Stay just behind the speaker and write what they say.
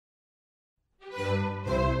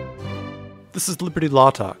This is Liberty Law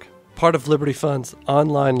Talk, part of Liberty Fund's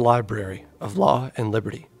online library of law and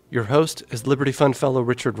liberty. Your host is Liberty Fund Fellow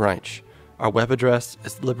Richard Reinsch. Our web address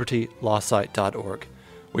is libertylawsite.org,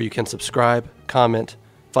 where you can subscribe, comment,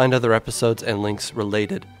 find other episodes and links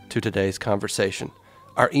related to today's conversation.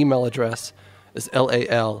 Our email address is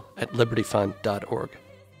lal@libertyfund.org.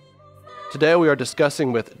 Today we are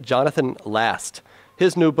discussing with Jonathan Last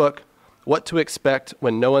his new book, What to Expect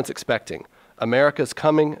When No One's Expecting: America's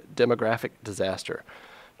Coming Demographic Disaster.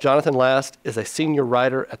 Jonathan Last is a senior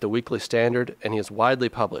writer at the Weekly Standard, and he is widely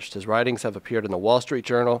published. His writings have appeared in the Wall Street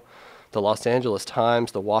Journal, the Los Angeles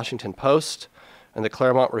Times, the Washington Post, and the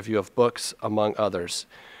Claremont Review of Books, among others.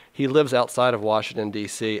 He lives outside of Washington,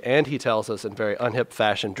 D.C., and he tells us in very unhip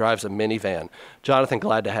fashion, drives a minivan. Jonathan,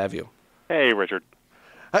 glad to have you. Hey, Richard.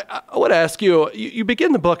 I want to ask you, you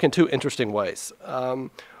begin the book in two interesting ways.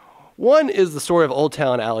 One is the story of Old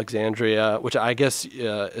Town Alexandria, which I guess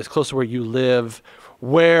is close to where you live,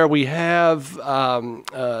 where we have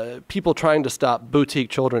people trying to stop boutique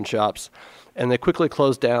children's shops, and they quickly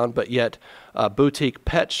close down, but yet boutique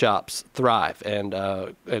pet shops thrive and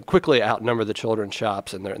quickly outnumber the children's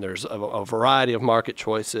shops, and there's a variety of market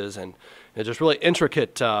choices and just really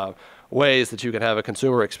intricate ways that you can have a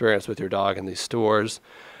consumer experience with your dog in these stores.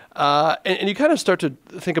 And you kind of start to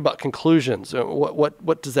think about conclusions.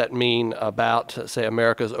 What does that mean about, say,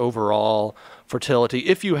 America's overall fertility?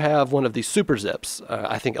 If you have one of these super zips,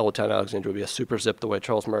 I think Old Town Alexandria would be a super zip the way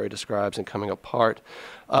Charles Murray describes and coming apart.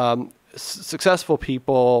 Successful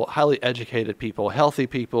people, highly educated people, healthy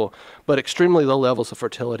people, but extremely low levels of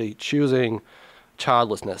fertility, choosing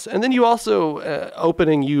childlessness. And then you also,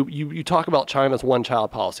 you talk about China's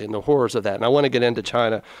one-child policy and the horrors of that. And I want to get into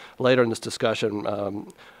China later in this discussion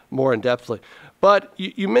more in-depthly. But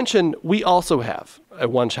you mentioned we also have a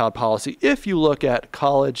one-child policy. If you look at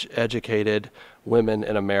college-educated women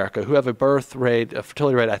in America who have a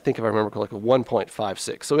fertility rate, I think if I remember correctly,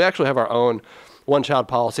 1.56. So we actually have our own one-child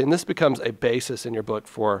policy. And this becomes a basis in your book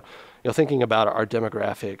for thinking about our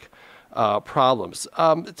demographic problems.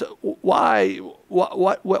 Why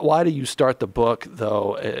do you start the book,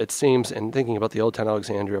 though, it seems, in thinking about the Old Town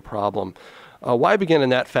Alexandria problem? Why begin in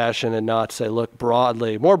that fashion and not, say, look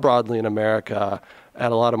more broadly in America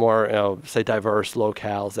at a lot of more, say, diverse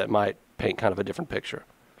locales that might paint kind of a different picture?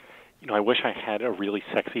 I wish I had a really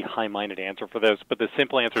sexy, high-minded answer for this, but the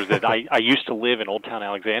simple answer is that I used to live in Old Town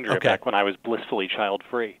Alexandria back when I was blissfully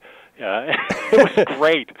child-free. It was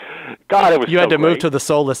great. God, it was You had to great. move to the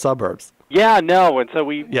soulless suburbs. Yeah, no, and so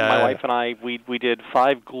my wife and I, we did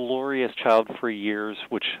 5 glorious child-free years,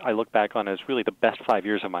 which I look back on as really the best 5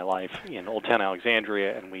 years of my life in Old Town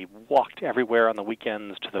Alexandria, and we walked everywhere on the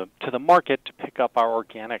weekends to the market to pick up our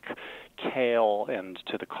organic kale and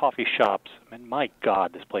to the coffee shops. And my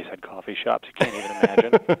God, this place had coffee shops. You can't even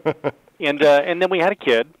imagine. And then we had a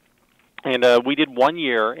kid. And we did 1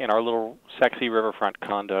 year in our little sexy riverfront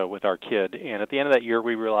condo with our kid. And at the end of that year,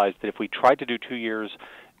 we realized that if we tried to do 2 years,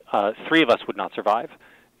 3 of us would not survive.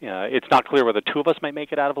 It's not clear whether 2 of us might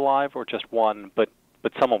make it out of alive or just one, but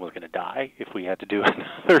someone was going to die if we had to do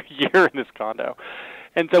another year in this condo.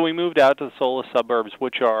 And so we moved out to the soulless suburbs,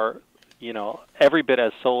 which are, every bit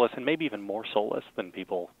as soulless and maybe even more soulless than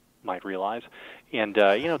people might realize. And,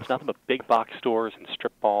 it's nothing but big box stores and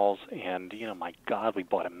strip malls. And, my God, we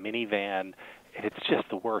bought a minivan. And it's just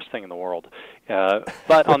the worst thing in the world.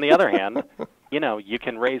 But on the other hand, you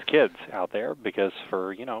can raise kids out there because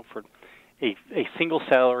for a single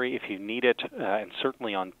salary, if you need it, and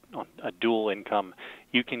certainly on a dual income,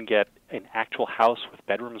 you can get an actual house with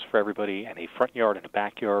bedrooms for everybody and a front yard and a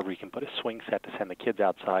backyard where you can put a swing set to send the kids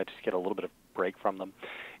outside to get a little bit of break from them.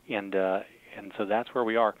 And so that's where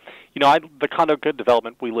we are. The condo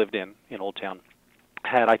development we lived in Old Town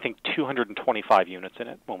had, I think, 225 units in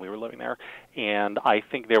it when we were living there. And I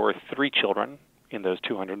think there were 3 children in those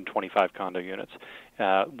 225 condo units.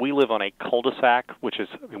 We live on a cul-de-sac, which is,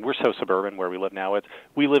 we're so suburban where we live now.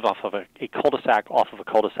 We live off of a cul-de-sac, off of a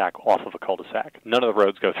cul-de-sac, off of a cul-de-sac. None of the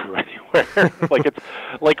roads go through anywhere. It's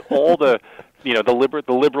like all the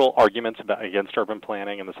liberal arguments against urban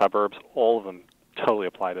planning in the suburbs, all of them totally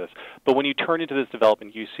apply to this. But when you turn into this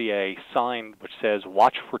development, you see a sign which says,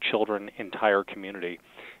 "Watch for children, entire community."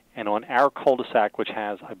 And on our cul-de-sac, which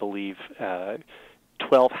has, I believe,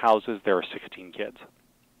 12 houses, there are 16 kids.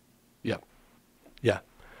 Yeah.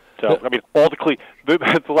 So, all the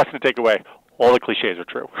lesson to take away, all the cliches are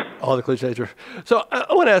true. All the cliches are. So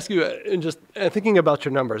I want to ask you, in just thinking about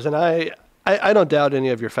your numbers, and I don't doubt any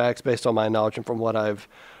of your facts based on my knowledge and from what I've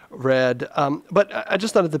read. But I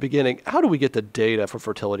just thought at the beginning, how do we get the data for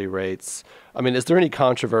fertility rates? I mean, is there any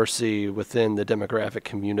controversy within the demographic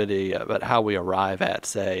community about how we arrive at,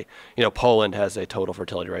 say, Poland has a total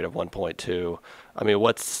fertility rate of 1.2. I mean,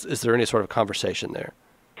 is there any sort of conversation there?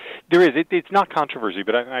 There is. It's not controversy,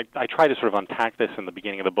 but I try to sort of unpack this in the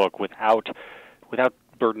beginning of the book without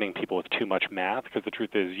burdening people with too much math, because the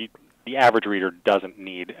truth is the average reader doesn't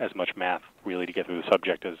need as much math really to get through the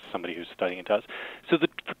subject as somebody who's studying it does. So the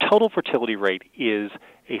total fertility rate is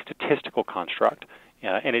a statistical construct,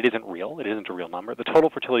 and it isn't real. It isn't a real number. The total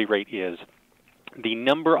fertility rate is the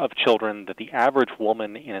number of children that the average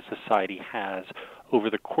woman in a society has over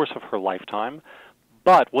the course of her lifetime.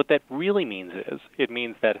 But what that really means is, it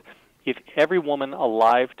means that if every woman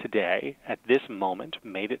alive today at this moment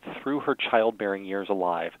made it through her childbearing years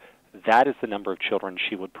alive, that is the number of children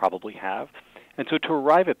she would probably have. And so to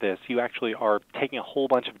arrive at this, you actually are taking a whole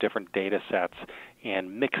bunch of different data sets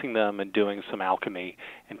and mixing them and doing some alchemy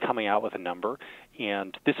and coming out with a number.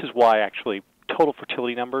 And this is why actually total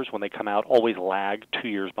fertility numbers, when they come out, always lag 2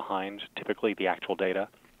 years behind typically the actual data.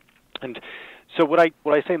 And so what I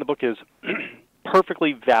say in the book is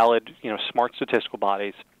perfectly valid, smart statistical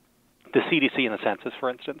bodies. The CDC and the census, for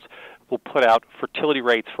instance, will put out fertility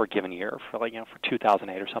rates for a given year, for for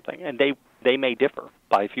 2008 or something, and they may differ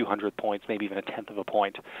by a few hundred points, maybe even a tenth of a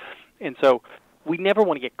point. And so we never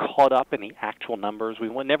want to get caught up in the actual numbers. We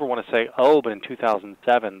never want to say, oh, but in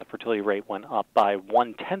 2007 the fertility rate went up by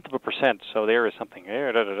 0.1%, so there is something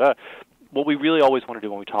there. Da, da, da. What we really always want to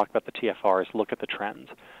do when we talk about the TFR is look at the trends,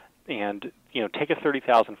 and take a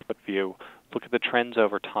 30,000-foot view. Look at the trends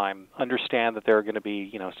over time, understand that there are going to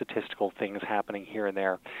be, statistical things happening here and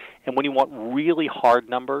there. And when you want really hard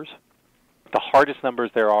numbers, the hardest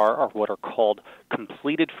numbers there are what are called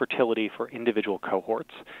completed fertility for individual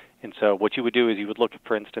cohorts. And so what you would do is you would look,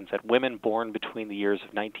 for instance, at women born between the years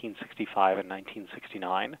of 1965 and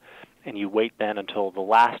 1969, and you wait then until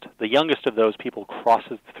the youngest of those people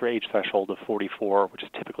crosses the age threshold of 44, which is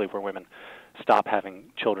typically where women stop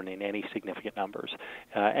having children in any significant numbers.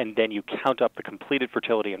 And then you count up the completed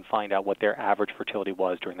fertility and find out what their average fertility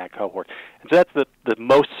was during that cohort. And so that's the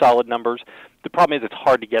most solid numbers. The problem is it's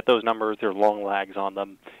hard to get those numbers. There are long lags on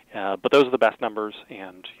them. But those are the best numbers.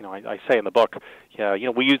 And, I say in the book,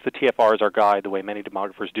 we use the TFR as our guide the way many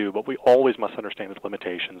demographers do, but we always must understand its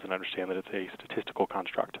limitations and understand that it's a statistical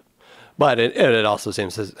construct. But it also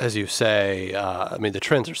seems, as you say, the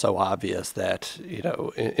trends are so obvious that,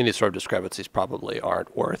 any sort of discrepancies probably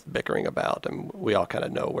aren't worth bickering about. And we all kind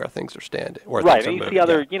of know where things are standing. Right, and you see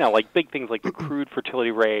other, like big things like the crude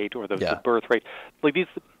fertility rate or the birth rate. Like these,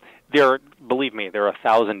 believe me, there are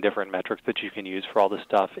 1,000 different metrics that you can use for all this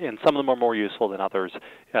stuff, and some of them are more useful than others.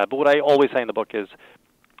 But what I always say in the book is,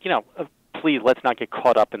 please, let's not get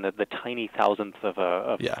caught up in the tiny thousandth of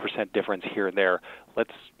a percent difference here and there.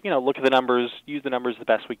 Let's, look at the numbers, use the numbers the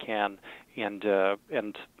best we can, and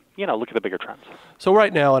look at the bigger trends. So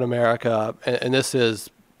right now in America, and this is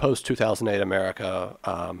post-2008 America,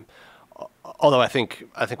 although I think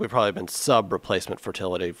we've probably been sub-replacement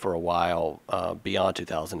fertility for a while beyond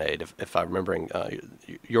 2008, if I'm remembering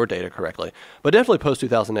your data correctly. But definitely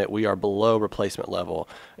post-2008, we are below replacement level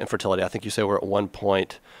in fertility. I think you say we're at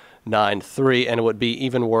 1.93, and it would be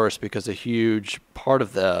even worse because a huge part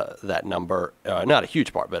of that number, not a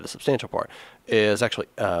huge part, but a substantial part, is actually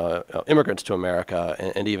immigrants to America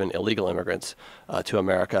and even illegal immigrants to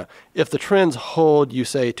America. If the trends hold, you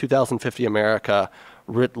say 2050 America,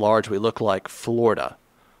 writ large, we look like Florida.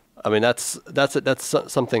 I mean, that's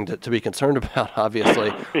something to be concerned about,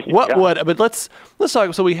 obviously. But let's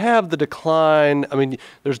talk. So we have the decline. I mean,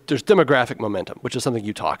 there's demographic momentum, which is something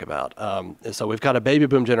you talk about. So we've got a baby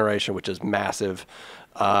boom generation, which is massive.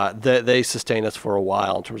 They sustain us for a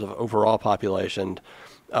while in terms of overall population.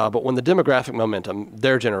 But when the demographic momentum,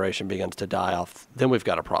 their generation begins to die off, then we've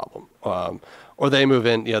got a problem. Or they move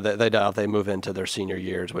in, they die off, they move into their senior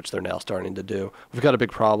years, which they're now starting to do. We've got a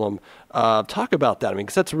big problem. Talk about that. I mean,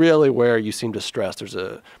 because that's really where you seem to stress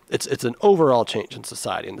it's an overall change in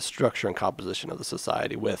society and the structure and composition of the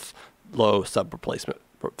society with low sub-replacement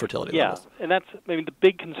fertility levels. And that's maybe the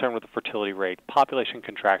big concern with the fertility rate. Population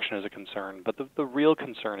contraction is a concern, but the real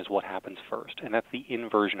concern is what happens first, and that's the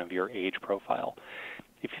inversion of your age profile.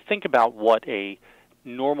 If you think about what a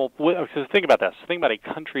normal, so think about this. Think about a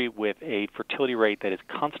country with a fertility rate that is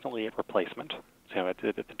constantly at replacement, so at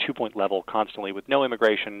the 2-point level constantly with no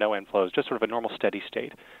immigration, no inflows, just sort of a normal steady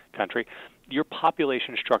state country. Your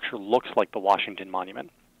population structure looks like the Washington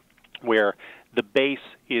Monument, where the base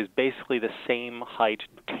is basically the same height,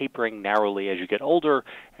 tapering narrowly as you get older,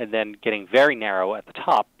 and then getting very narrow at the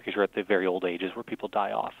top because you're at the very old ages where people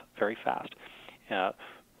die off very fast.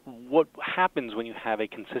 what happens when you have a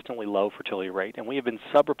consistently low fertility rate, and we have been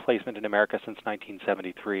sub-replacement in America since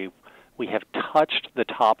 1973. We have touched the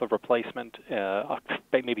top of replacement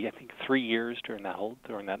maybe I think 3 years during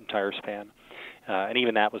that entire span, and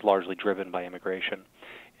even that was largely driven by immigration.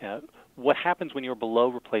 What happens when you're below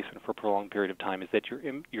replacement for a prolonged period of time is that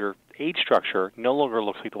your age structure no longer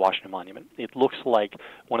looks like the Washington Monument. It looks like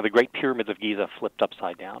one of the great pyramids of Giza flipped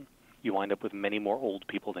upside down. You wind up with many more old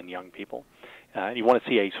people than young people. You want to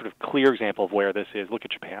see a sort of clear example of where this is. Look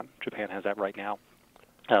at Japan. Japan has that right now.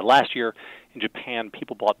 Last year in Japan,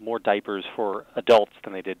 people bought more diapers for adults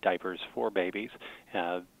than they did diapers for babies.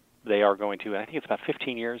 They are going to, and I think it's about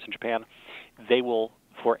 15 years in Japan, they will,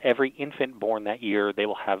 for every infant born that year, they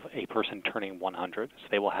will have a person turning 100. So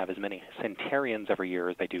they will have as many centenarians every year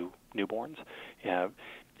as they do newborns.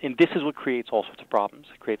 And this is what creates all sorts of problems.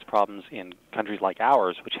 It creates problems in countries like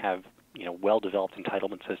ours, which have well-developed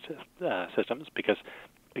entitlement systems, because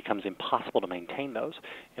it becomes impossible to maintain those.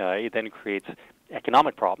 It then creates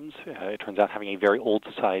economic problems. It turns out having a very old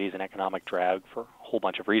society is an economic drag for a whole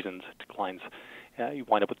bunch of reasons. You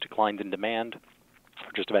wind up with declines in demand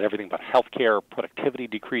for just about everything but healthcare. Productivity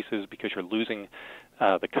decreases because you're losing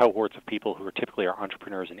the cohorts of people who are typically our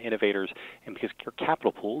entrepreneurs and innovators, and because your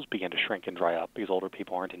capital pools begin to shrink and dry up because older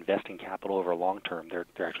people aren't investing capital over a long term.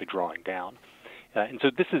 They're actually drawing down. And so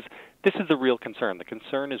this is the real concern. The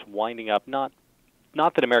concern is winding up not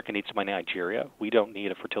that America needs to be Nigeria. We don't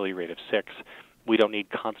need a fertility rate of 6. We don't need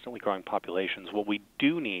constantly growing populations. What we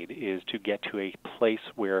do need is to get to a place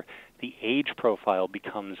where the age profile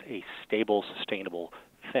becomes a stable, sustainable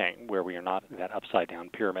thing, where we are not in that upside-down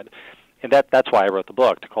pyramid. And that's why I wrote the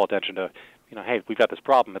book, to call attention to, hey, we've got this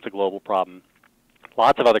problem. It's a global problem.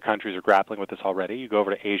 Lots of other countries are grappling with this already. You go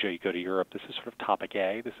over to Asia, you go to Europe. This is sort of topic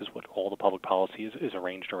A. This is what all the public policy is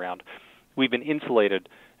arranged around. We've been insulated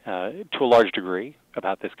to a large degree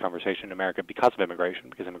about this conversation in America because of immigration,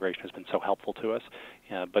 because immigration has been so helpful to us.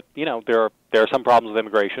 But there are some problems with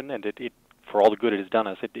immigration, and it for all the good it has done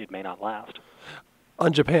us, it may not last.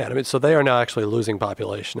 On Japan, so they are now actually losing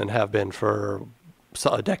population and have been for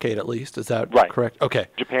a decade at least. Is that right? Correct. Okay.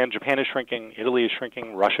 Japan is shrinking. Italy is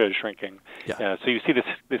shrinking. Russia is shrinking. Yeah. So you see this.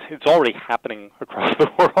 It's already happening across the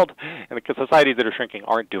world, and the societies that are shrinking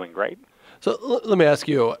aren't doing great. So let me ask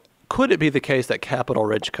you: could it be the case that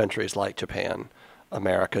capital-rich countries like Japan,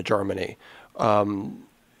 America, Germany,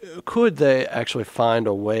 could they actually find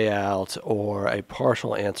a way out or a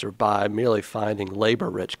partial answer by merely finding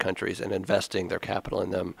labor-rich countries and investing their capital in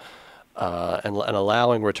them and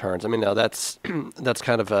allowing returns? I mean, now that's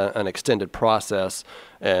kind of an extended process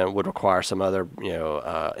and would require some other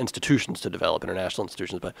institutions to develop, international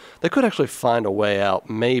institutions. But they could actually find a way out,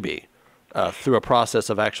 maybe. Through a process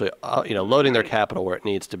of actually, loading their capital where it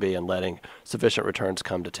needs to be and letting sufficient returns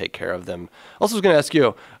come to take care of them. Also, I was going to ask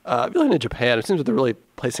you, really in Japan, it seems that they're really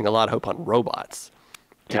placing a lot of hope on robots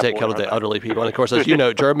to take care of the elderly people. And of course, as you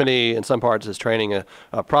know, Germany in some parts is training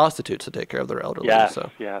prostitutes to take care of their elderly. Yes, so.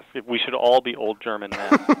 Yes. We should all be old German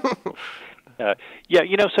men.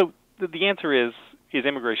 So the answer is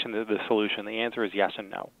immigration the solution? The answer is yes and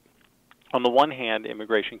no. On the one hand,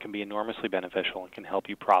 immigration can be enormously beneficial and can help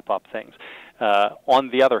you prop up things. On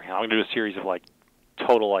the other hand, I'm going to do a series of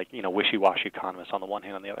total wishy-washy economists on the one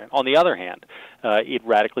hand, on the other hand. On the other hand, it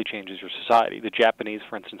radically changes your society. The Japanese,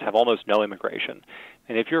 for instance, have almost no immigration.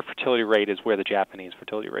 And if your fertility rate is where the Japanese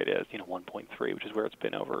fertility rate is, 1.3, which is where it's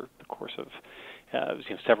been over the course of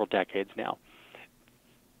several decades now,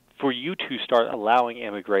 for you to start allowing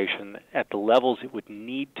immigration at the levels it would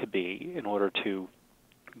need to be in order to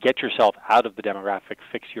get yourself out of the demographic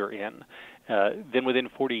fix you're in, then within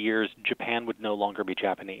 40 years, Japan would no longer be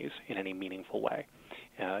Japanese in any meaningful way.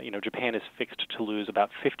 Japan is fixed to lose about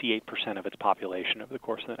 58% of its population over the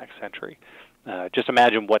course of the next century. Just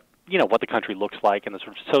imagine what the country looks like and the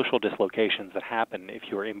sort of social dislocations that happen if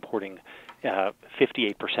you are importing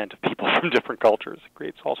 58% of people from different cultures. It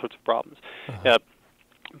creates all sorts of problems.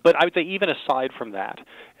 But I would say even aside from that,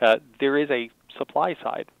 there is a supply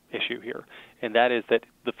side issue here, and that is that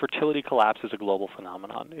the fertility collapse is a global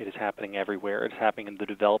phenomenon. It is happening everywhere. It's happening in the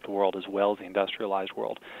developed world as well as the industrialized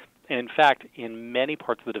world. And in fact, in many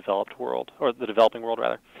parts of the developed world, or the developing world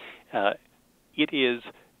rather, it is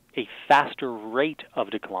a faster rate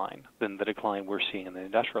of decline than the decline we're seeing in the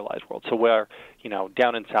industrialized world. So where,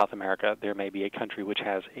 down in South America, there may be a country which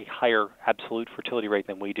has a higher absolute fertility rate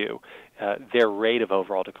than we do. Their rate of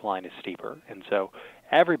overall decline is steeper. And so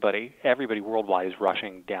everybody worldwide is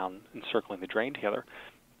rushing down and circling the drain together.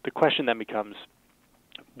 The question then becomes,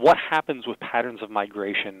 what happens with patterns of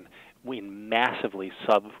migration in massively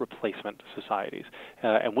sub-replacement societies.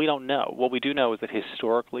 And we don't know. What we do know is that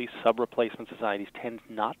historically, sub-replacement societies tend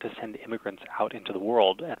not to send immigrants out into the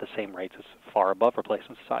world at the same rates as far above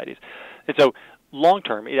replacement societies. And so long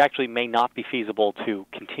term, it actually may not be feasible to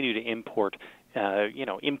continue to import,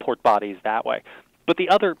 import bodies that way. But the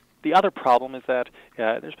other problem is that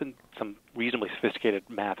there's been some reasonably sophisticated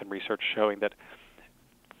math and research showing that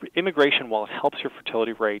immigration, while it helps your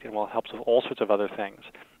fertility rate and while it helps with all sorts of other things,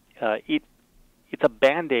 it's a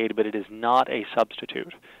Band-Aid, but it is not a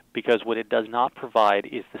substitute, because what it does not provide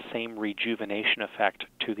is the same rejuvenation effect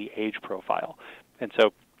to the age profile. And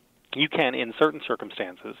so you can, in certain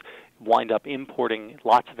circumstances, wind up importing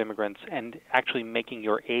lots of immigrants and actually making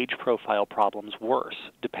your age profile problems worse,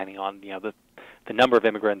 depending on the number of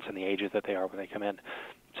immigrants and the ages that they are when they come in.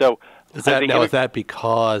 So is that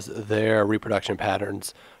because their reproduction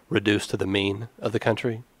patterns reduce to the mean of the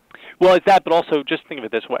country? Well, it's that, but also just think of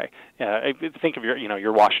it this way. Think of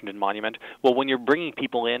your Washington Monument. Well, when you're bringing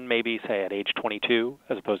people in, maybe say at age 22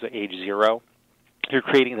 as opposed to age 0, you're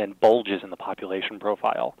creating then bulges in the population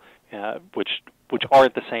profile, which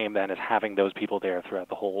aren't the same then as having those people there throughout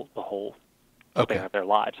the whole span of their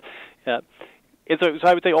lives. And so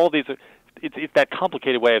I would say all these. It's that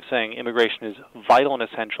complicated way of saying immigration is vital and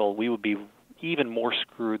essential. We would be even more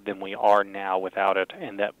screwed than we are now without it,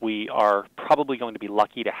 and that we are probably going to be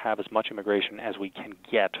lucky to have as much immigration as we can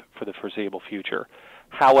get for the foreseeable future.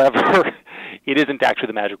 However, it isn't actually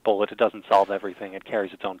the magic bullet. It doesn't solve everything. It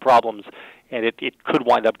carries its own problems, and it could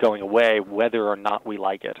wind up going away whether or not we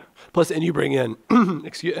like it. Plus, and you bring in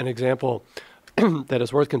an example that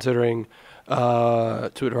is worth considering to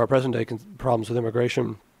our present-day problems with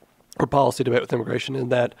immigration, or policy debate with immigration, in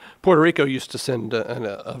that Puerto Rico used to send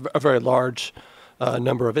a very large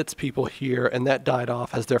number of its people here, and that died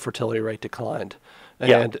off as their fertility rate declined.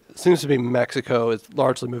 And it seems to be Mexico is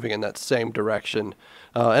largely moving in that same direction.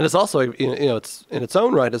 And it's also, it's in its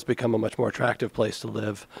own right has become a much more attractive place to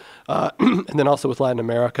live. And then also with Latin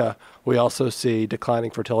America, we also see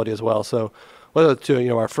declining fertility as well. So whether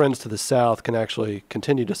our friends to the south can actually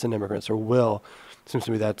continue to send immigrants or will, seems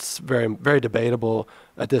to me that's very, very debatable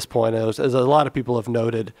at this point. As a lot of people have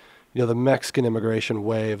noted, the Mexican immigration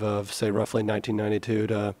wave of, say, roughly 1992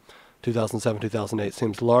 to 2007, 2008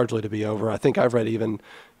 seems largely to be over. I think I've read even,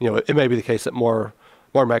 it may be the case that more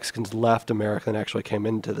Mexicans left America than actually came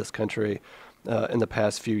into this country in the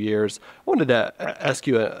past few years. I wanted to ask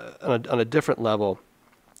you on a different level.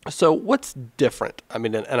 So what's different? I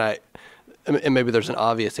mean, and maybe there's an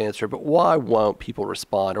obvious answer, but why won't people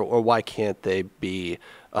respond, or why can't they be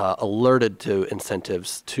alerted to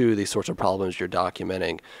incentives to these sorts of problems you're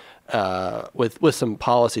documenting with some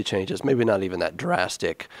policy changes, maybe not even that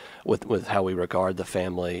drastic with how we regard the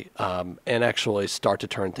family, and actually start to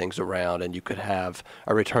turn things around, and you could have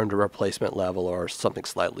a return to replacement level or something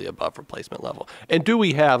slightly above replacement level? And do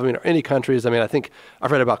we have, are any countries, I think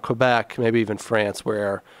I've read about Quebec, maybe even France,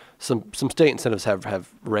 where some state incentives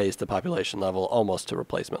have raised the population level almost to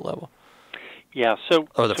replacement level. Yeah, so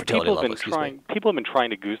people have been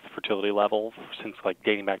trying to goose the fertility level since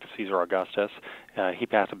dating back to Caesar Augustus. He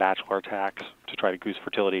passed a bachelor tax to try to goose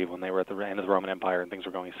fertility when they were at the end of the Roman Empire and things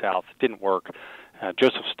were going south. It didn't work.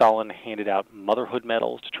 Joseph Stalin handed out motherhood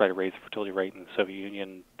medals to try to raise the fertility rate in the Soviet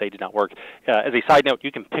Union. They did not work. As a side note,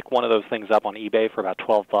 you can pick one of those things up on eBay for about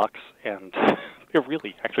 $12, and they're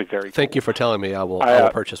really actually very cool. Thank you for telling me. I will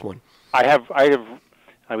purchase one. I have,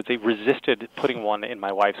 I would say, resisted putting one in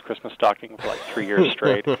my wife's Christmas stocking for 3 years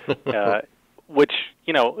straight, which,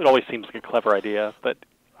 it always seems like a clever idea, but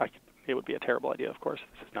it would be a terrible idea, of course.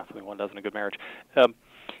 This is not something one does in a good marriage.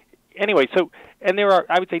 Anyway, and there are,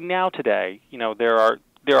 I would say now today, there are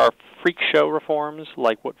freak show reforms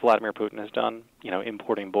like what Vladimir Putin has done,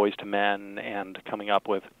 importing boys to men and coming up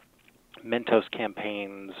with Mentos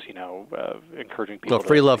campaigns, encouraging people. Well,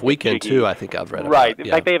 Free Love Weekend too, I think I've read about. Right. In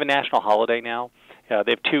fact, they have a national holiday now.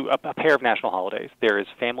 They have a pair of national holidays. There is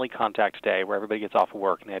Family Contact Day, where everybody gets off of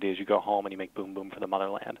work, and the idea is you go home and you make boom boom for the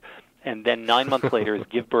motherland. And then 9 months later is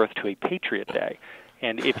Give Birth to a Patriot Day.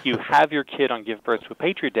 And if you have your kid on Give Birth to a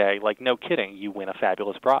Patriot Day, no kidding, you win a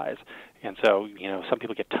fabulous prize. And so, some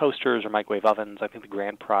people get toasters or microwave ovens. I think the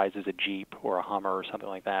grand prize is a Jeep or a Hummer or something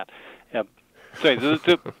like that. So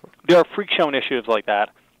there are freak show initiatives like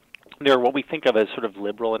that. There are what we think of as sort of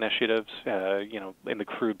liberal initiatives, in the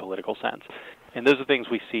crude political sense. And those are things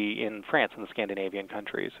we see in France and the Scandinavian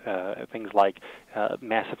countries, things like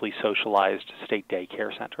massively socialized state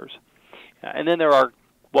daycare centers. And then there are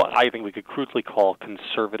what I think we could crudely call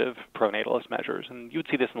conservative pronatalist measures. And you would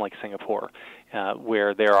see this in Singapore,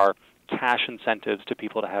 where there are cash incentives to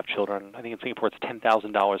people to have children. I think in Singapore it's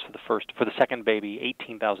 $10,000 for the second baby,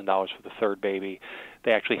 $18,000 for the third baby.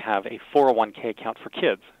 They actually have a 401k account for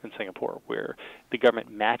kids in Singapore, where the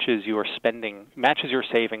government matches your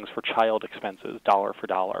savings for child expenses dollar for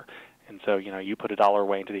dollar. And so, you put $1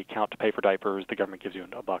 away into the account to pay for diapers, the government gives you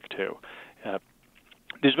 $1 too.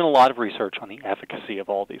 There's been a lot of research on the efficacy of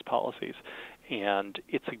all these policies, and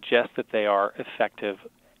it suggests that they are effective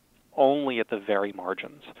only at the very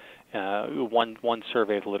margins. One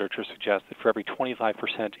survey of the literature suggests that for every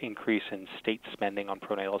 25% increase in state spending on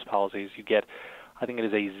pronatalist policies, you get, I think it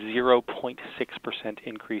is a 0.6%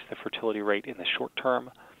 increase the fertility rate in the short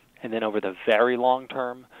term, and then over the very long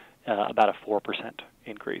term, about a 4%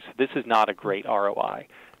 increase. This is not a great ROI.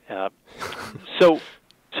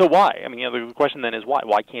 So why? I mean, the question then is why?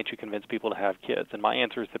 Why can't you convince people to have kids? And my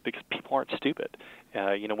answer is that because people aren't stupid.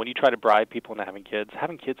 When you try to bribe people into having kids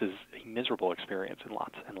is a miserable experience in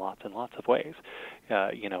lots and lots and lots of ways.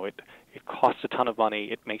 It costs a ton of money.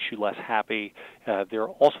 It makes you less happy. There are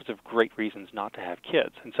all sorts of great reasons not to have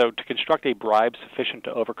kids. And so to construct a bribe sufficient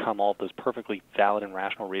to overcome all of those perfectly valid and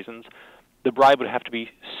rational reasons, the bribe would have to be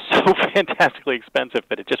so fantastically expensive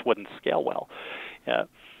that it just wouldn't scale well.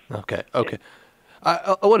 Okay.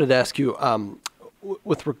 I wanted to ask you,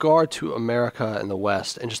 with regard to America and the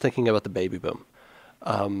West, and just thinking about the baby boom.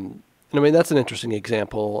 That's an interesting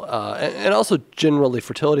example, and also generally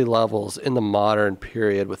fertility levels in the modern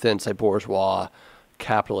period within, say, bourgeois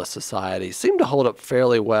capitalist society seem to hold up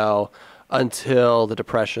fairly well until the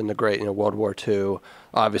Depression, the Great World War II.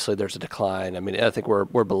 Obviously, there's a decline. I think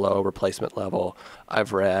we're below replacement level,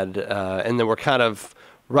 I've read, and then we're kind of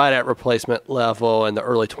right at replacement level in the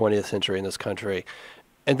early 20th century in this country.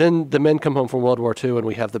 And then the men come home from World War II and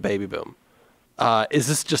we have the baby boom. Is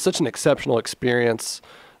this just such an exceptional experience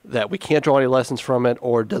that we can't draw any lessons from it,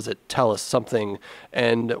 or does it tell us something?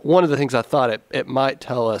 And one of the things I thought it might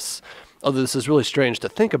tell us, although this is really strange to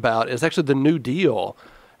think about, is actually the New Deal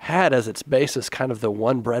had as its basis kind of the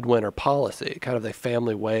one breadwinner policy, kind of the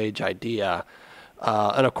family wage idea.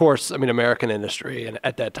 And of course, American industry and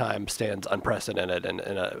at that time stands unprecedented and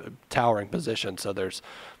in a towering position. So there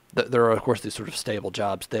are, of course, these sort of stable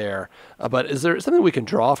jobs there. But is there something we can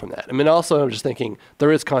draw from that? Also, I'm just thinking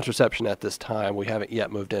there is contraception at this time. We haven't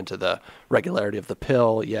yet moved into the regularity of the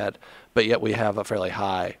pill yet, but yet we have a fairly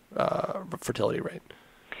high fertility rate.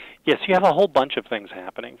 Yes, you have a whole bunch of things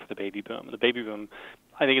happening for the baby boom. The baby boom,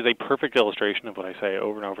 I think, is a perfect illustration of what I say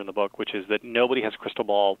over and over in the book, which is that nobody has a crystal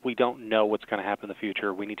ball. We don't know what's going to happen in the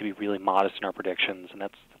future. We need to be really modest in our predictions, and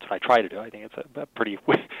that's what I try to do. I think it's a pretty,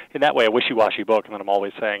 in that way, a wishy-washy book, and then I'm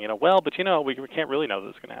always saying, we can't really know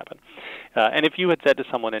this is going to happen. And if you had said to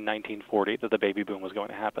someone in 1940 that the baby boom was going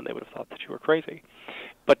to happen, they would have thought that you were crazy.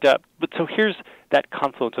 But so here's that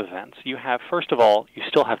confluence of events. You have, first of all, you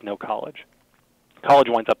still have no college. College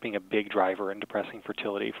winds up being a big driver in depressing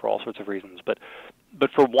fertility for all sorts of reasons, but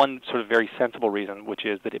for one sort of very sensible reason, which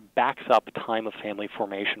is that it backs up time of family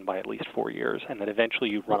formation by at least 4 years, and that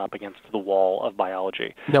eventually you run up against the wall of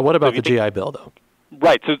biology. Now, what about the GI Bill, though?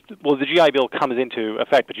 Right. So, the GI Bill comes into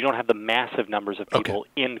effect, but you don't have the massive numbers of people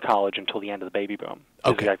in college until the end of the baby boom.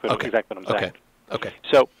 Exactly what I'm saying. Okay.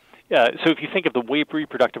 So if you think of the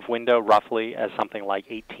reproductive window roughly as something like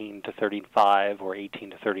 18 to 35 or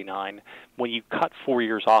 18 to 39, when you cut 4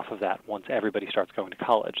 years off of that, once everybody starts going to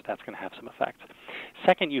college, that's going to have some effect.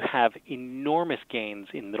 Second, you have enormous gains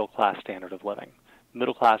in middle-class standard of living.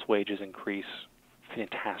 Middle-class wages increase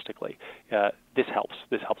fantastically. This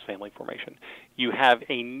helps family formation. You have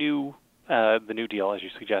the New Deal, as you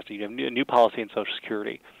suggested. You have a new policy in Social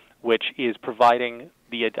Security, which is providing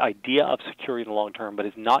the idea of security in the long term, but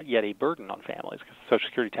is not yet a burden on families, because Social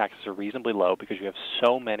Security taxes are reasonably low because you have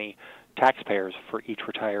so many taxpayers for each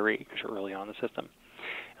retiree because you're early on in the system.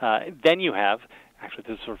 Then you have, actually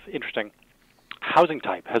this is sort of interesting, housing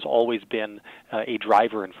type has always been a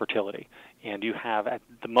driver in fertility. And you have, at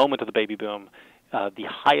the moment of the baby boom, the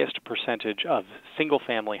highest percentage of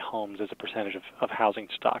single-family homes as a percentage of housing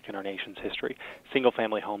stock in our nation's history.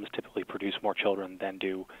 Single-family homes typically produce more children than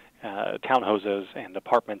do townhouses and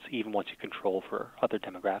apartments, even once you control for other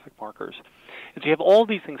demographic markers. And so you have all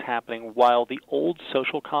these things happening while the old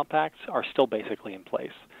social compacts are still basically in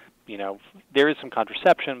place. There is some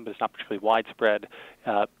contraception, but it's not particularly widespread.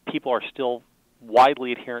 People are still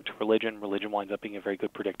widely adherent to religion. Religion winds up being a very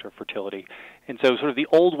good predictor of fertility. And so sort of the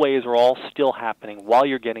old ways are all still happening while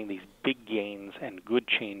you're getting these big gains and good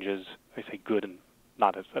changes. I say good and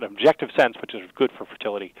not as an objective sense, but just good for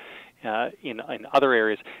fertility in other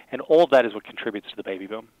areas. And all of that is what contributes to the baby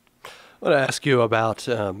boom. I want to ask you about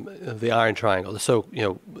the Iron Triangle. So,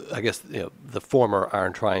 I guess the former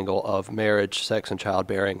Iron Triangle of marriage, sex, and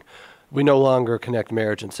childbearing. we no longer connect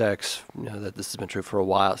marriage and sex. That this has been true for a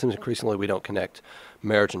while. It seems increasingly we don't connect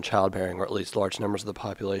marriage and childbearing, or at least large numbers of the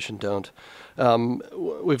population don't.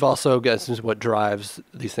 We've also got, this is what drives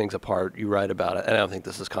these things apart. You write about it, and I don't think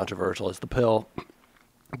this is controversial. It's the pill.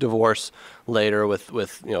 Divorce later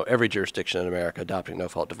with every jurisdiction in America adopting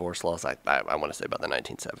no-fault divorce laws. I want to say about the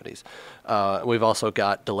 1970s. We've also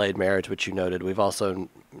got delayed marriage, which you noted. We've also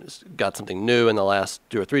got something new in the last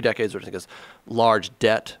 2 or 3 decades, which I think is large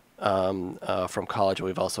debt from college.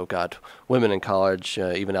 We've also got women in college,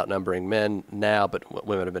 even outnumbering men now, but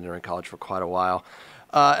women have been in college for quite a while.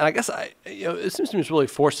 And I guess it seems to me this really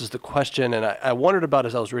forces the question, and I wondered about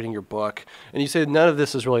as I was reading your book, and you say none of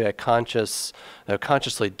this is really a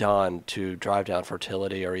consciously done to drive down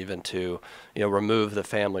fertility or even to remove the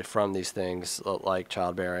family from these things like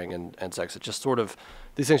childbearing and sex. It just sort of,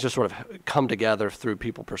 these things just sort of come together through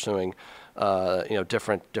people pursuing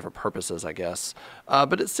different purposes, I guess.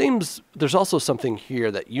 But it seems there's also something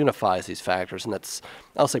here that unifies these factors, and that's,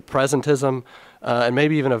 I'll say, presentism, and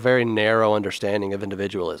maybe even a very narrow understanding of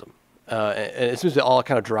individualism. And it seems to be all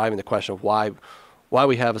kind of driving the question of why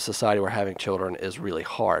we have a society where having children is really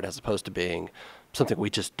hard, as opposed to being something we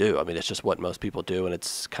just do. I mean, it's just what most people do, and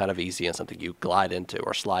it's kind of easy and something you glide into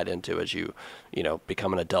or slide into as you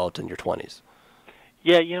become an adult in your 20s.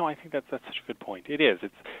 Yeah, I think that's such a good point. It is.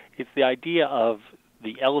 It's the idea of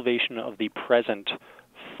the elevation of the present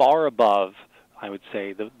far above, I would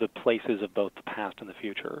say, the places of both the past and the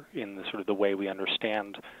future in the sort of the way we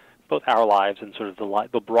understand both our lives and sort of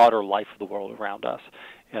the broader life of the world around us.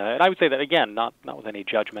 And I would say that, again, not with any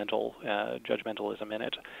judgmentalism in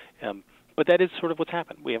it. But that is sort of what's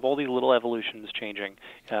happened. We have all these little evolutions changing.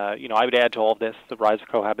 I would add to all of this the rise of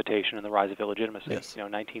cohabitation and the rise of illegitimacy. Yes.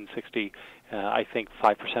 1960, I think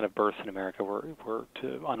 5% of births in America were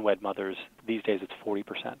to unwed mothers. These days it's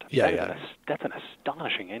 40%. Yeah, That's an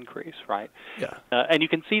astonishing increase, right? Yeah. And you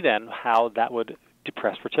can see then how that would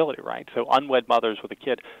depress fertility, right? So unwed mothers with a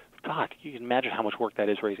kid, God, you can imagine how much work that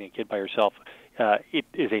is raising a kid by yourself. It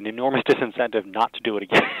is an enormous disincentive not to do it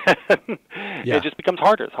again. Yeah. It just becomes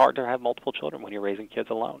harder. It's hard to have multiple children when you're raising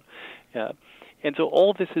kids alone. And so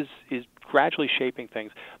all of this is gradually shaping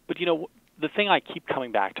things. But, the thing I keep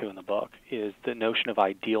coming back to in the book is the notion of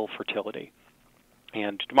ideal fertility.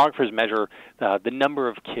 And demographers measure the number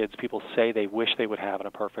of kids people say they wish they would have in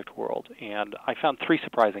a perfect world. And I found 3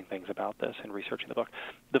 surprising things about this in researching the book.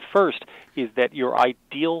 The first is that your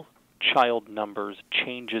ideal child numbers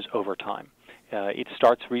changes over time. It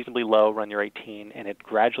starts reasonably low when you're 18, and it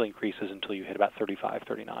gradually increases until you hit about 35,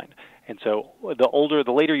 39. And so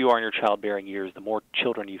the later you are in your childbearing years, the more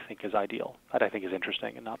children you think is ideal. That I think is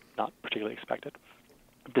interesting and not particularly expected.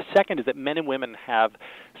 The second is that men and women have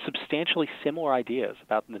substantially similar ideas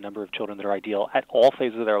about the number of children that are ideal at all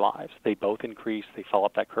phases of their lives. They both increase, they follow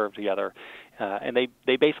up that curve together, and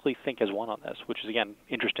they basically think as one on this, which is, again,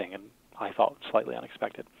 interesting and I thought slightly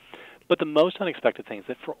unexpected. But the most unexpected thing is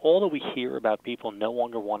that for all that we hear about people no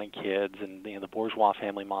longer wanting kids and the bourgeois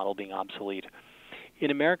family model being obsolete,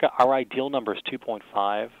 in America our ideal number is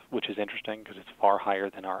 2.5, which is interesting because it's far higher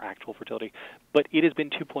than our actual fertility, but it has been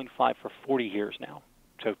 2.5 for 40 years now.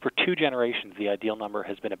 So for 2 generations, the ideal number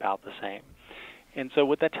has been about the same. And so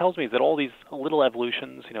what that tells me is that all these little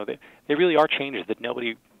evolutions, they really are changes that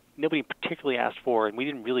nobody particularly asked for, and we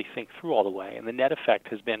didn't really think through all the way. And the net effect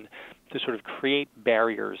has been to sort of create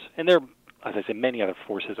barriers. And there are, as I said, many other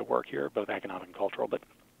forces at work here, both economic and cultural, but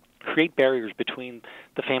create barriers between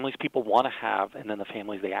the families people want to have and then the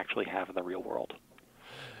families they actually have in the real world.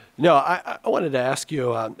 No, I wanted to ask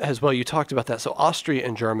you as well, you talked about that. So Austria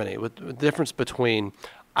and Germany, with the difference between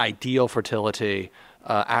ideal fertility,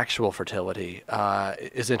 actual fertility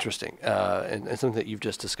is interesting, and something that you've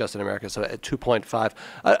just discussed in America. So at 2.5,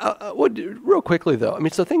 I would real quickly though. I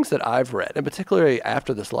mean, so things that I've read, and particularly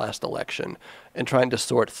after this last election, and trying to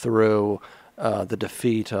sort through the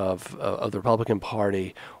defeat of the Republican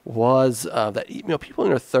Party, was that people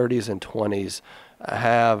in their 30s and 20s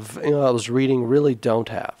have, I was reading, really don't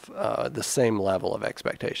have the same level of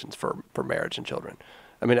expectations for marriage and children.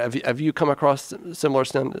 I mean, have you come across similar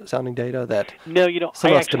sounding data that no,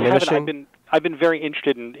 some I of actually diminishing? I've been very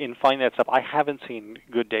interested in finding that stuff. I haven't seen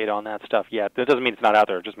good data on that stuff yet. That doesn't mean it's not out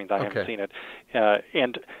there. It just means I haven't seen it.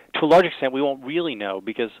 And to a large extent, we won't really know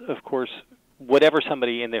because, of course, whatever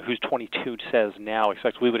somebody in there who's 22 says now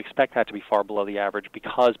expects, we would expect that to be far below the average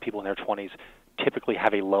because people in their 20s typically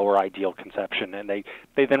have a lower ideal conception, and they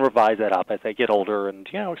then revise that up as they get older and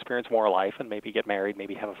experience more life and maybe get married,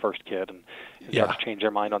 maybe have a first kid, and start to change their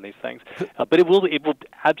mind on these things. But it will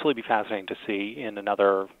absolutely be fascinating to see in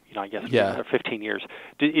another, I guess, another 15 years.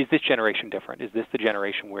 Is this generation different? Is this the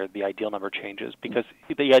generation where the ideal number changes? Because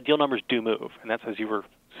the ideal numbers do move, and that's, as you were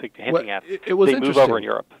hinting at, it was they move over in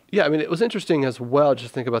Europe. Yeah, I mean, it was interesting as well.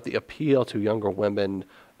 Just think about the appeal to younger women.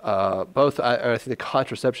 Both, I think the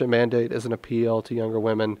contraception mandate is an appeal to younger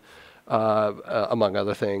women, among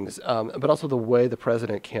other things, but also the way the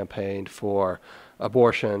president campaigned for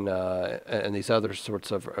abortion and these other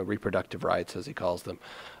sorts of reproductive rights, as he calls them.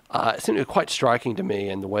 It seemed quite striking to me,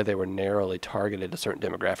 and the way they were narrowly targeted to certain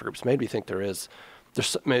demographic groups made me think there's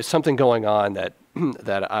something going on that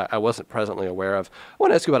I wasn't presently aware of. I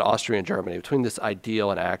want to ask you about Austria and Germany, between this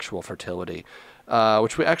ideal and actual fertility,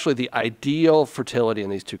 the ideal fertility in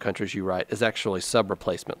these two countries, you write, is actually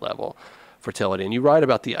sub-replacement level fertility. And you write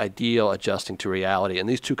about the ideal adjusting to reality. And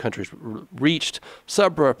these two countries reached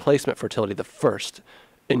sub-replacement fertility the first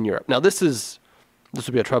in Europe. Now, this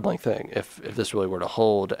would be a troubling thing if this really were to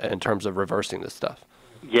hold in terms of reversing this stuff.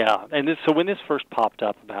 Yeah, and so when this first popped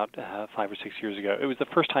up about 5 or 6 years ago, it was the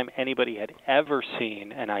first time anybody had ever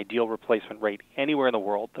seen an ideal replacement rate anywhere in the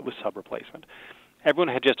world that was sub-replacement. Everyone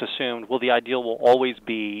had just assumed, well, the ideal will always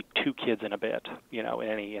be 2 kids and a bit, in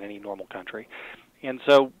any normal country. And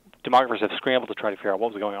so demographers have scrambled to try to figure out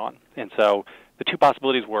what was going on. And so the two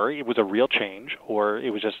possibilities were it was a real change or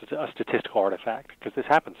it was just a statistical artifact, because this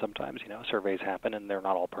happens sometimes. Surveys happen and they're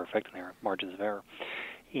not all perfect and there are margins of error.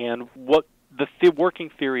 And what the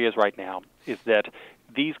working theory is right now is that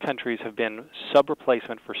these countries have been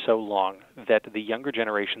sub-replacement for so long that the younger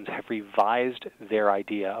generations have revised their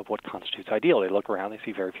idea of what constitutes ideal. They look around, they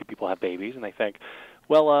see very few people have babies, and they think,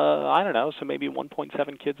 well, I don't know, so maybe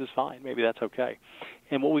 1.7 kids is fine. Maybe that's okay.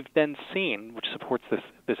 And what we've then seen, which supports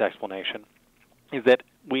this explanation, is that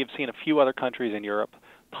we have seen a few other countries in Europe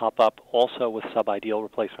pop up also with sub-ideal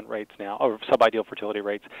replacement rates now, or sub-ideal fertility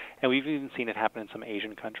rates, and we've even seen it happen in some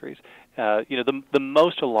Asian countries. The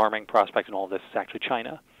most alarming prospect in all of this is actually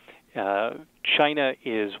China. China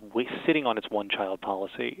is sitting on its one-child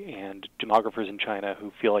policy, and demographers in China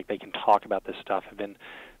who feel like they can talk about this stuff have been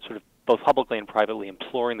sort of both publicly and privately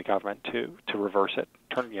imploring the government to reverse it,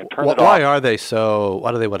 turn it off.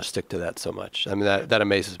 Why do they want to stick to that so much? I mean, that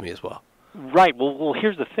amazes me as well. Right. Well,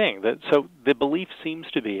 here's the thing. So the belief seems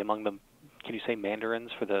to be among the, can you say mandarins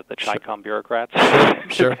for the CHICOM bureaucrats?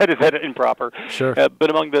 Sure. Is that improper? Sure. But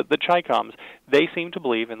among the CHICOMs, they seem to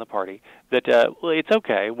believe in the party that it's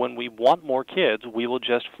okay, when we want more kids, we will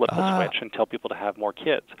just flip the switch and tell people to have more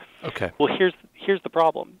kids. Okay. Well, here's the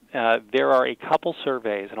problem. There are a couple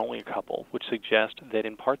surveys, and only a couple, which suggest that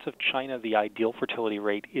in parts of China, the ideal fertility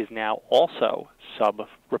rate is now also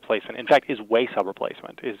sub-replacement. In fact, is way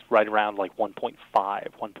sub-replacement, is right around like 1.5,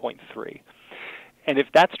 1.3. And if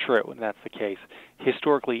that's true, and that's the case,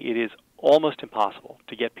 historically it is almost impossible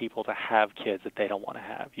to get people to have kids that they don't want to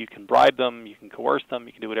have. You can bribe them, you can coerce them,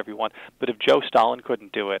 you can do whatever you want. But if Joe Stalin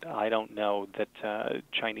couldn't do it, I don't know that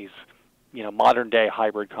Chinese, modern-day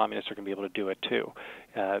hybrid communists are going to be able to do it too.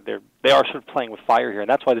 They are sort of playing with fire here, and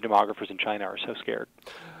that's why the demographers in China are so scared.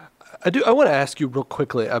 I want to ask you real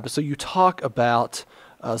quickly. So you talk about,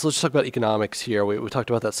 so let's just talk about economics here. We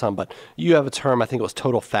talked about that some, but you have a term, I think it was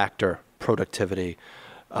total factor productivity,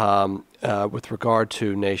 with regard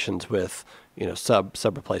to nations with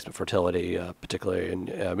sub-replacement fertility, particularly,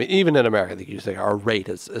 and even in America, I think you say our rate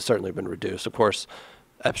has certainly been reduced. Of course,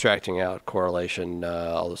 abstracting out correlation,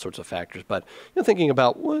 all those sorts of factors. But thinking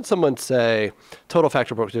about, would someone say total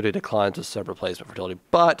factor productivity declines with sub-replacement fertility,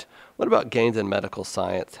 but what about gains in medical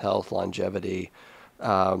science, health, longevity,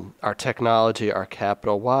 our technology, our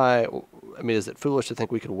capital? Why? I mean, is it foolish to think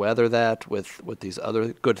we could weather that with these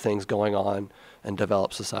other good things going on in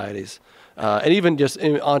developed societies? And even just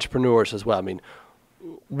in entrepreneurs as well. I mean,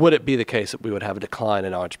 would it be the case that we would have a decline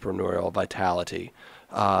in entrepreneurial vitality?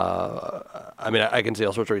 I mean, I can see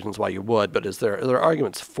all sorts of reasons why you would, but are there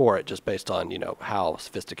arguments for it just based on, how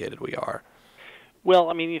sophisticated we are?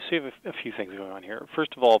 Well, I mean, you see a few things going on here.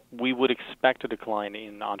 First of all, we would expect a decline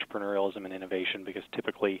in entrepreneurialism and innovation because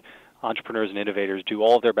typically entrepreneurs and innovators do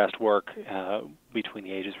all of their best work between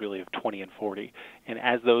the ages really of 20 and 40. And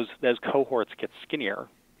as those cohorts get skinnier,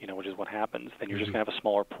 which is what happens, then you're just going to have a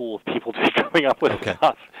smaller pool of people to be coming up with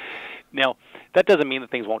stuff. Now, that doesn't mean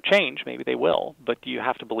that things won't change. Maybe they will, but you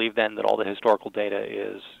have to believe then that all the historical data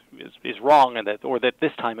is wrong, and that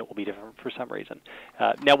this time it will be different for some reason.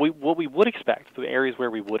 Now, what we would expect, the areas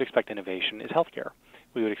where we would expect innovation, is healthcare.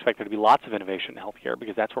 We would expect there to be lots of innovation in healthcare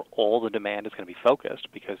because that's where all the demand is going to be focused,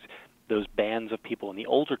 because those bands of people in the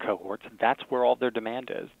older cohorts, that's where all their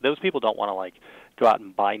demand is. Those people don't want to go out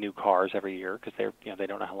and buy new cars every year because they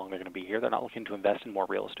don't know how long they're going to be here. They're not looking to invest in more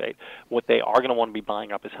real estate. What they are going to want to be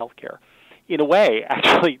buying up is healthcare. in a way,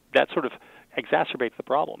 actually, that sort of exacerbates the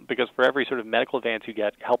problem, because for every sort of medical advance you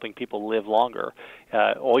get helping people live longer,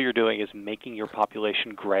 all you're doing is making your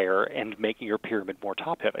population grayer and making your pyramid more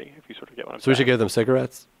top-heavy, if you sort of get what I'm saying. So we should give them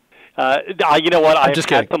cigarettes? You know what? I've just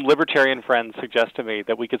had kidding. some libertarian friends suggest to me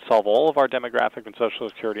that we could solve all of our demographic and Social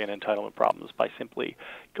Security and entitlement problems by simply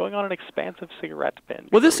going on an expansive cigarette binge.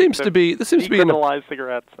 Well, this seems to be decriminalize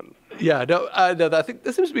cigarettes. And yeah, no, I think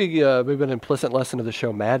this seems to be maybe an implicit lesson of the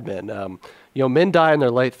show Mad Men. You know, men die in their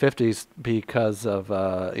late 50s because of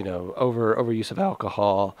you know, overuse of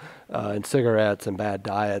alcohol and cigarettes and bad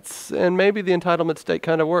diets, and maybe the entitlement state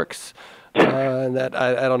kind of works. And that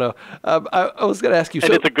I don't know. I was going to ask you.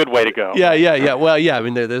 And it's a good way to go. Yeah. Well, yeah. I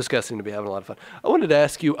mean, those guys seem to be having a lot of fun. I wanted to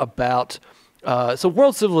ask you about so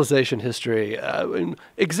world civilization history,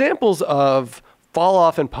 examples of fall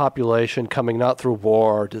off in population coming not through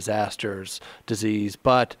war, disasters, disease,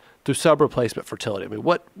 but through sub-replacement fertility. I mean,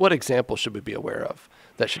 what examples should we be aware of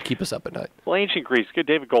that should keep us up at night? Well, ancient Greece,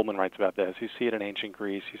 David Goldman writes about this. You see it in ancient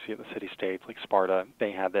Greece. You see it in the city-states like Sparta.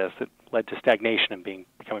 They had this that led to stagnation and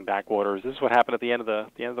becoming backwaters. This is what happened at the end of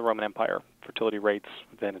the Roman Empire. Fertility rates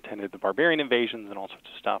then attended the barbarian invasions and all sorts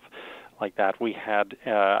of stuff like that. We had,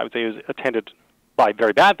 I would say, it was attended by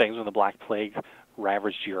very bad things when the Black Plague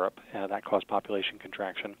ravaged Europe. That caused population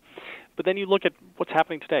contraction. But then you look at what's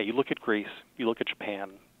happening today. You look at Greece. You look at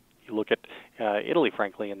Japan. You look at Italy,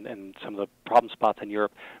 frankly, and some of the problem spots in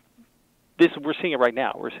Europe. We're seeing it right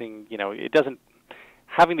now. We're seeing, you know,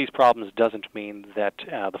 having these problems doesn't mean that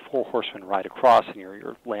the four horsemen ride across and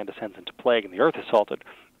your land descends into plague and the earth is salted,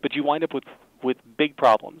 but you wind up with big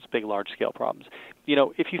problems, big large-scale problems. You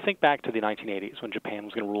know, if you think back to the 1980s when Japan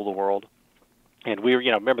was going to rule the world, and we were, you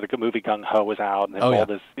know, remember the movie Gung Ho was out, and there was all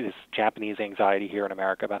this Japanese anxiety here in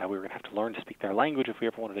America about how we were going to have to learn to speak their language if we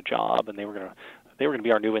ever wanted a job, and they were going to be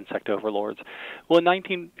our new insect overlords. Well, in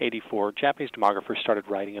 1984, Japanese demographers started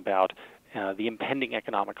writing about the impending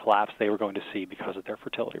economic collapse they were going to see because of their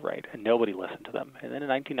fertility rate, and nobody listened to them. And then in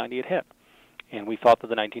 1990, it hit. And we thought that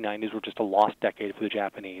the 1990s were just a lost decade for the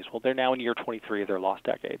Japanese. Well, they're now in year 23 of their lost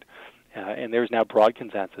decade. And there's now broad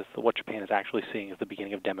consensus that what Japan is actually seeing is the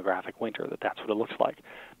beginning of demographic winter, that's what it looks like.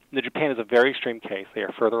 Now, Japan is a very extreme case. They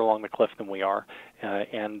are further along the cliff than we are.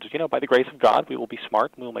 And, you know, by the grace of God, we will be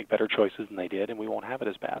smart, and we will make better choices than they did, and we won't have it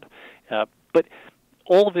as bad. But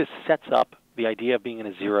all of this sets up the idea of being in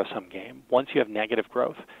a zero-sum game. Once you have negative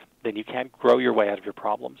growth, then you can't grow your way out of your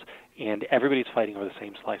problems, and everybody's fighting over the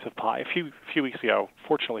same slice of pie. A few weeks ago,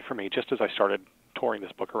 fortunately for me, just as I started touring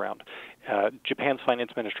this book around, Japan's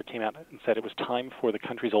finance minister came out and said it was time for the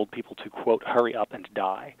country's old people to, quote, hurry up and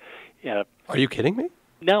die. Are you kidding me?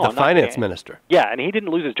 No, the I'm finance not minister. Yeah, and he didn't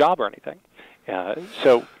lose his job or anything.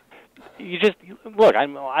 So you just look. I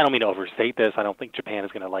don't mean to overstate this. I don't think Japan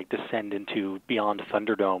is going to like descend into beyond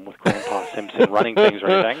Thunderdome with Grandpa Simpson running things or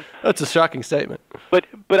anything. That's a shocking statement. But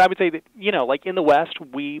I would say that, you know, like in the West,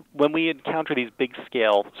 when we encounter these big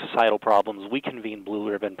scale societal problems, we convene blue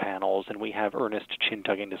ribbon panels and we have earnest chin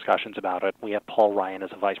tugging discussions about it. We have Paul Ryan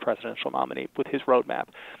as a vice presidential nominee with his roadmap.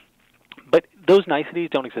 But those niceties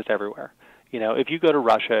don't exist everywhere. You know, if you go to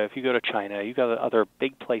Russia, if you go to China, you go to other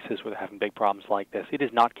big places where they're having big problems like this, it is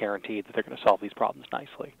not guaranteed that they're going to solve these problems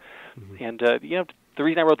nicely. Mm-hmm. And, you know, the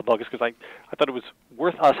reason I wrote the book is because I thought it was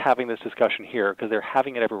worth us having this discussion here, because they're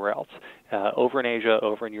having it everywhere else. Over in Asia,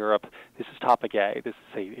 over in Europe, this is topic A. This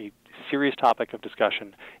is a serious topic of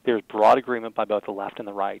discussion. There's broad agreement by both the left and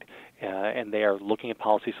the right, and they are looking at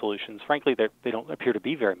policy solutions. Frankly, they don't appear to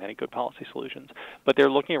be very many good policy solutions, but they're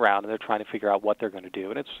looking around and they're trying to figure out what they're going to do.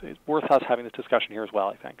 And it's worth us having this discussion here as well,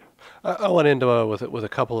 I think. I went into with a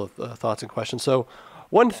couple of thoughts and questions. So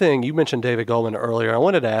one thing, you mentioned David Goldman earlier. I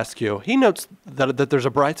wanted to ask you, he notes that there's a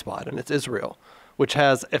bright spot, and it's Israel, which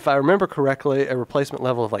has, if I remember correctly, a replacement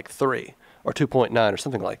level of like 3 or 2.9 or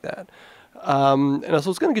something like that. And so I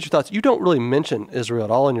was going to get your thoughts. You don't really mention Israel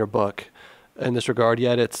at all in your book in this regard,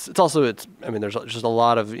 yet it's I mean, there's just a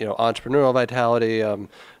lot of, you know, entrepreneurial vitality,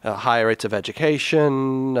 high rates of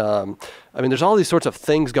education. I mean, there's all these sorts of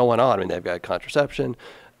things going on. I mean, they've got contraception,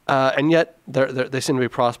 and yet they seem to be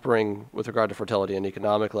prospering with regard to fertility and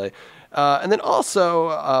economically. And then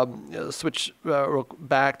also switch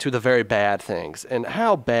back to the very bad things. And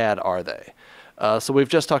how bad are they? So we've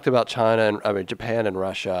just talked about Japan and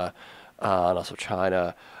Russia. And also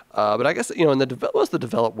China. But I guess, you know, in most of the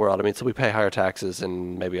developed world, I mean, so we pay higher taxes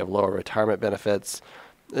and maybe have lower retirement benefits.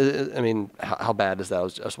 I mean, how bad is that? I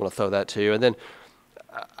just want to throw that to you. And then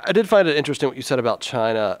I did find it interesting what you said about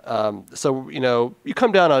China. So,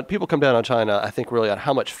 people come down on China, I think, really on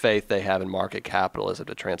how much faith they have in market capitalism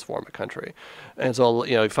to transform a country. And so,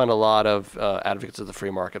 you find a lot of advocates of the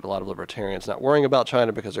free market, a lot of libertarians not worrying about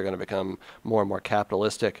China because they're going to become more and more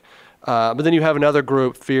capitalistic. But then you have another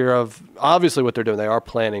group, fear of, obviously what they're doing, they are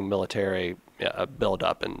planning military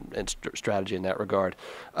build-up and strategy in that regard.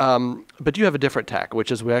 But you have a different tack,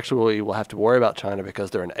 which is we actually will have to worry about China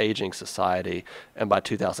because they're an aging society, and by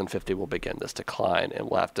 2050 we'll begin this decline, and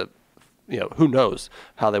we'll have to, who knows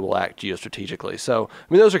how they will act geostrategically. So,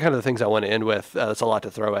 those are kind of the things I want to end with. That's a lot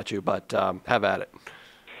to throw at you, but have at it.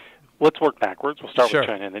 Let's work backwards. We'll start with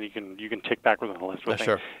China, and then you can tick backwards on the list.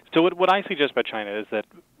 Sure. So what I suggest about China is that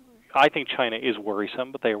I think China is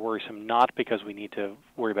worrisome, but they are worrisome not because we need to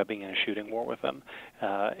worry about being in a shooting war with them.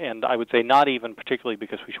 And I would say not even particularly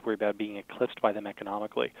because we should worry about being eclipsed by them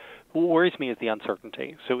economically. What worries me is the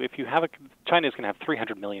uncertainty. So if you have China is going to have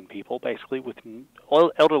 300 million people, basically, with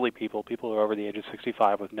elderly people who are over the age of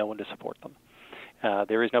 65 with no one to support them.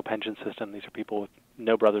 There is no pension system. These are people with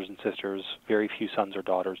no brothers and sisters, very few sons or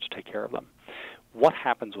daughters to take care of them. What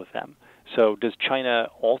happens with them? So does China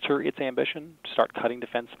alter its ambition, start cutting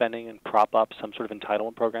defense spending and prop up some sort of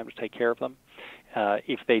entitlement program to take care of them?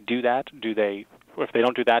 If they do that, if they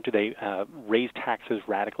don't do that, do they raise taxes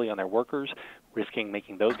radically on their workers, risking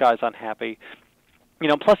making those guys unhappy?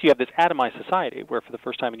 Plus you have this atomized society where for the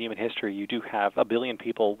first time in human history you do have 1 billion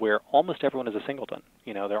people where almost everyone is a singleton.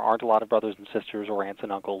 There aren't a lot of brothers and sisters or aunts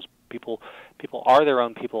and uncles. People are their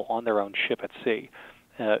own people on their own ship at sea.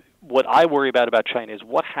 What I worry about China is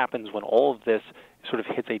what happens when all of this sort of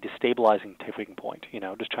hits a destabilizing tipping point.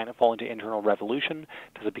 Does China fall into internal revolution?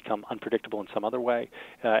 Does it become unpredictable in some other way?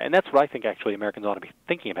 And that's what I think actually Americans ought to be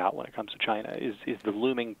thinking about when it comes to China is the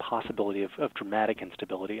looming possibility of dramatic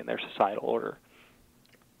instability in their societal order.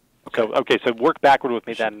 Okay. So work backward with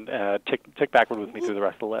me then. Tick backward with me through the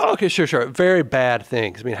rest of the list. Okay, sure. Very bad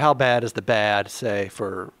things. How bad is the bad, say,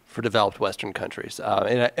 for developed Western countries?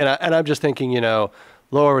 And I'm just thinking,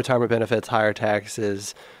 lower retirement benefits, higher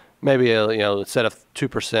taxes, maybe instead of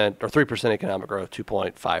 2% or 3% economic growth,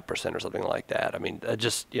 2.5% or something like that.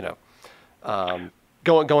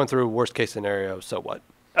 Going through worst case scenario. So what?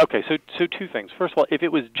 Okay, so two things. First of all, if it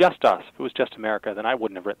was just us, if it was just America, then I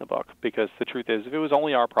wouldn't have written the book because the truth is, if it was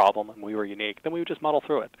only our problem and we were unique, then we would just muddle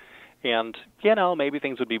through it. And, maybe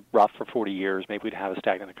things would be rough for 40 years. Maybe we'd have a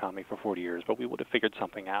stagnant economy for 40 years, but we would have figured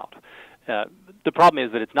something out. The problem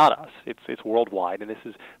is that it's not us. It's worldwide, and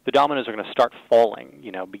the dominoes are going to start falling,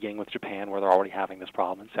 beginning with Japan, where they're already having this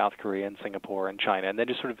problem, and South Korea and Singapore and China, and then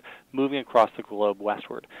just sort of moving across the globe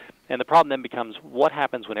westward. And the problem then becomes what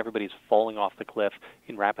happens when everybody's falling off the cliff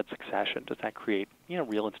in rapid succession? Does that create,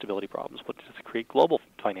 real instability problems? What does it create? Global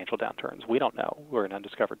financial downturns? We don't know. We're in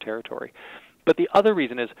undiscovered territory. But the other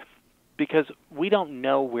reason is because we don't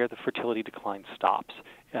know where the fertility decline stops.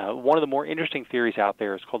 One of the more interesting theories out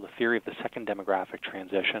there is called the theory of the second demographic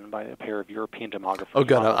transition by a pair of European demographers. Oh,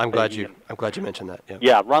 good. I'm glad you mentioned that.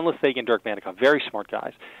 Yeah, Ron Lithegen and Dirk Mandikoff, very smart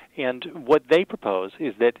guys. And what they propose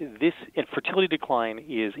is that this fertility decline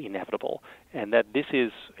is inevitable, and that this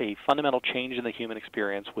is a fundamental change in the human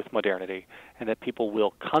experience with modernity, and that people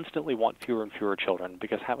will constantly want fewer and fewer children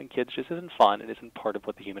because having kids just isn't fun and isn't part of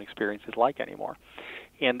what the human experience is like anymore.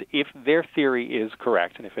 And if their theory is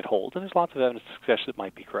correct, and if it holds, and there's lots of evidence to suggest it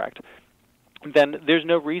might be correct, then there's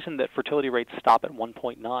no reason that fertility rates stop at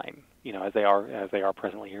 1.9, as they are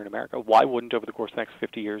presently here in America. Why wouldn't over the course of the next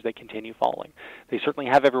 50 years they continue falling? They certainly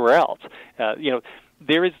have everywhere else.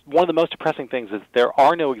 There is one of the most depressing things is there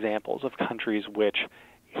are no examples of countries which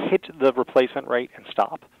hit the replacement rate and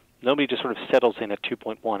stop. Nobody just sort of settles in at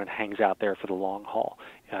 2.1 and hangs out there for the long haul.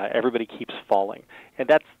 Everybody keeps falling, and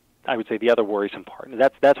that's, I would say, the other worrisome part. And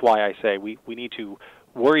that's why I say we need to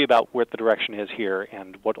worry about what the direction is here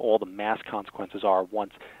and what all the mass consequences are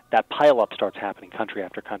once that pileup starts happening country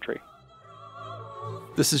after country.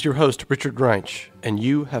 This is your host, Richard Reinsch, and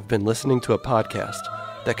you have been listening to a podcast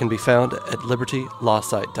that can be found at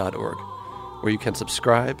libertylawsite.org, where you can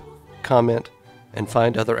subscribe, comment, and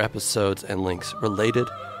find other episodes and links related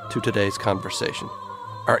to today's conversation.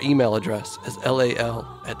 Our email address is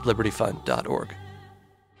lal@libertyfund.org.